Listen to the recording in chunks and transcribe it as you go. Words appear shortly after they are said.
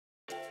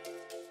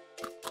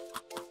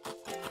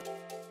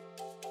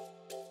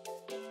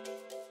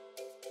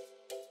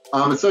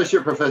I'm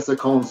Associate Professor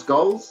Colin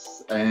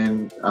Scholes,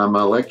 and I'm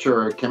a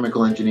lecturer of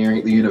chemical engineering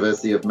at the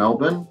University of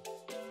Melbourne.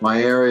 My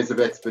areas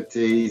of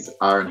expertise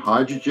are in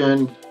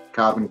hydrogen,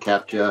 carbon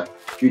capture,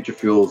 future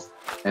fuels,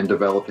 and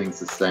developing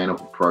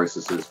sustainable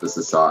processes for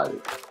society.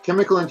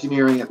 Chemical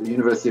engineering at the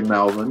University of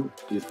Melbourne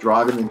is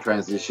driving the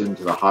transition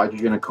to the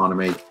hydrogen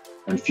economy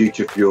and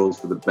future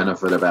fuels for the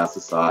benefit of our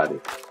society.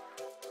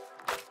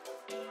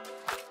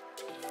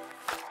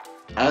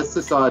 As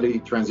society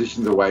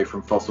transitions away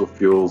from fossil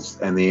fuels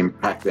and the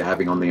impact they're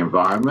having on the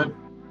environment,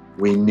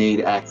 we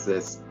need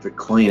access to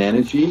clean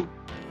energy,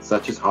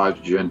 such as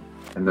hydrogen,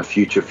 and the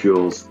future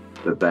fuels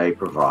that they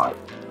provide.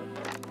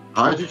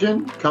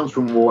 Hydrogen comes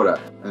from water,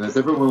 and as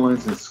everyone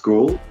learns in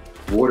school,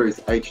 water is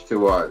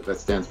H2O. That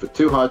stands for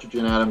 2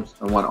 hydrogen atoms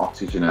and 1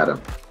 oxygen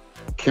atom.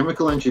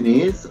 Chemical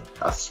engineers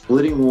are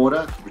splitting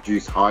water to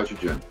produce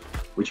hydrogen,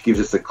 which gives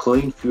us a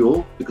clean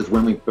fuel because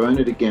when we burn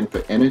it again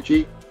for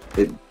energy,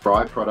 the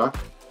byproduct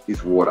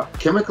is water.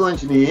 Chemical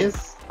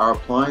engineers are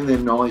applying their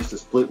knowledge to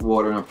split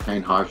water and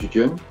obtain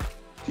hydrogen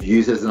to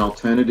use as an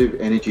alternative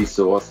energy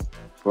source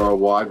for a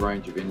wide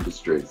range of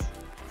industries.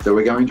 So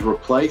we're going to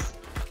replace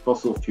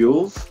fossil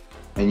fuels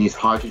and use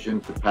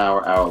hydrogen to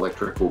power our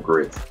electrical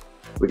grids.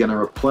 We're going to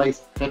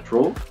replace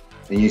petrol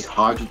and use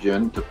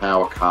hydrogen to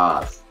power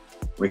cars.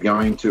 We're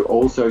going to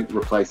also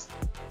replace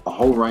a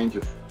whole range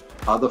of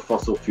other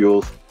fossil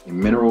fuels in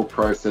mineral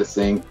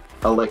processing,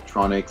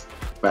 electronics,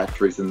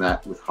 batteries and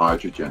that with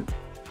hydrogen.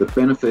 The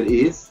benefit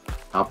is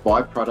our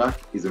byproduct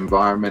is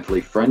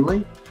environmentally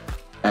friendly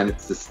and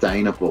it's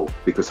sustainable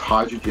because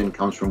hydrogen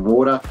comes from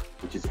water,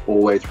 which is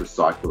always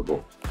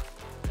recyclable.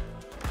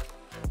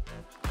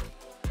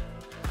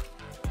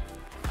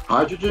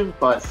 Hydrogen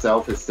by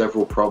itself has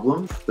several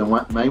problems. The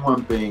main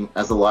one being,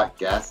 as a light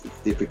gas, it's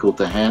difficult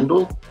to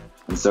handle,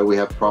 and so we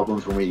have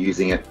problems when we're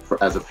using it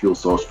as a fuel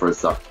source for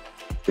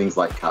things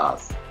like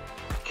cars.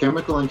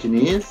 Chemical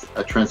engineers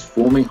are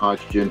transforming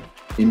hydrogen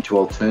into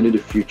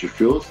alternative future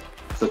fuels,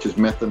 such as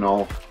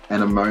methanol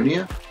and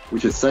ammonia,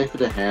 which are safer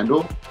to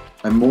handle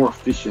and more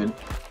efficient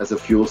as a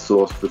fuel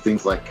source for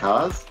things like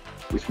cars,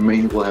 which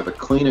means we'll have a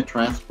cleaner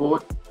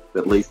transport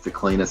that leads to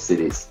cleaner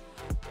cities.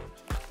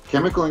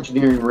 Chemical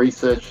engineering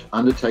research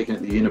undertaken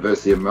at the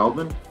University of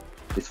Melbourne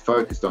is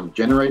focused on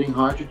generating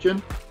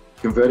hydrogen,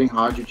 converting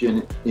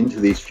hydrogen into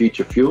these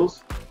future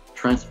fuels,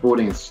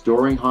 transporting and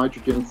storing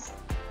hydrogen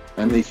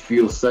and these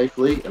fuels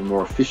safely and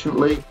more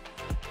efficiently,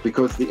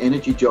 because the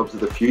energy jobs of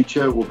the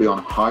future will be on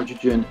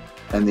hydrogen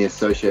and the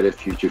associated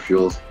future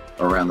fuels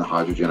around the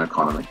hydrogen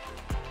economy.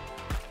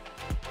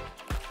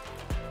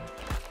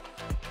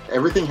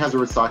 Everything has a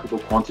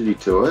recyclable quantity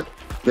to it.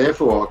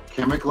 Therefore,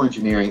 chemical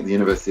engineering at the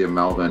University of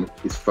Melbourne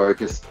is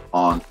focused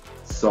on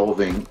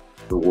solving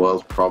the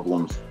world's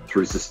problems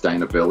through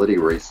sustainability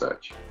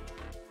research.